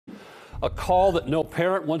A call that no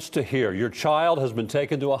parent wants to hear. Your child has been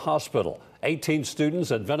taken to a hospital. 18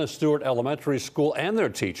 students at Venice Stewart Elementary School and their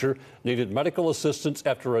teacher needed medical assistance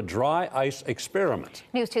after a dry ice experiment.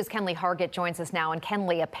 News 2's Kenley Hargett joins us now. And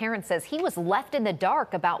Kenley, a parent says he was left in the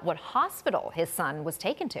dark about what hospital his son was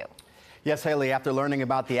taken to. Yes, Haley, after learning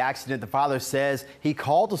about the accident, the father says he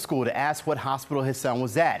called the school to ask what hospital his son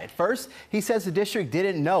was at. At first, he says the district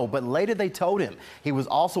didn't know, but later they told him. He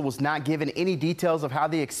was not given any details of how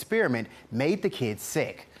the experiment made the kids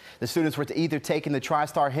sick. The students were either taken to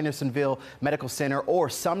TriStar Hendersonville Medical Center or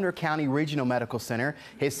Sumner County Regional Medical Center.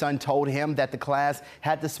 His son told him that the class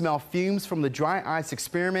had to smell fumes from the dry ice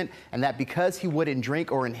experiment and that because he wouldn't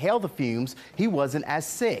drink or inhale the fumes, he wasn't as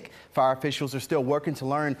sick. Fire officials are still working to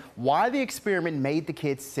learn why the experiment made the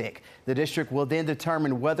kids sick. The district will then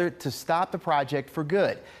determine whether to stop the project for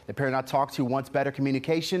good. The parent I talked to wants better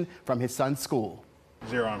communication from his son's school.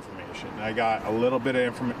 Zero information. I got a little bit of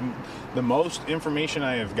information. The most information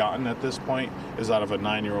I have gotten at this point is out of a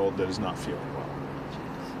 9-year-old that is not feeling well.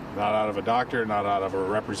 Not out of a doctor, not out of a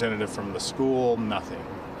representative from the school, nothing.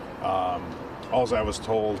 All I was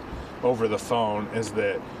told over the phone is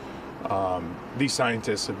that these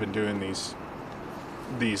scientists have been doing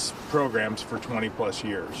these programs for 20+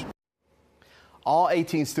 years. All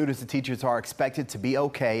 18 students and teachers are expected to be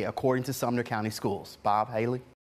okay, according to Sumner County Schools. Bob, Haley.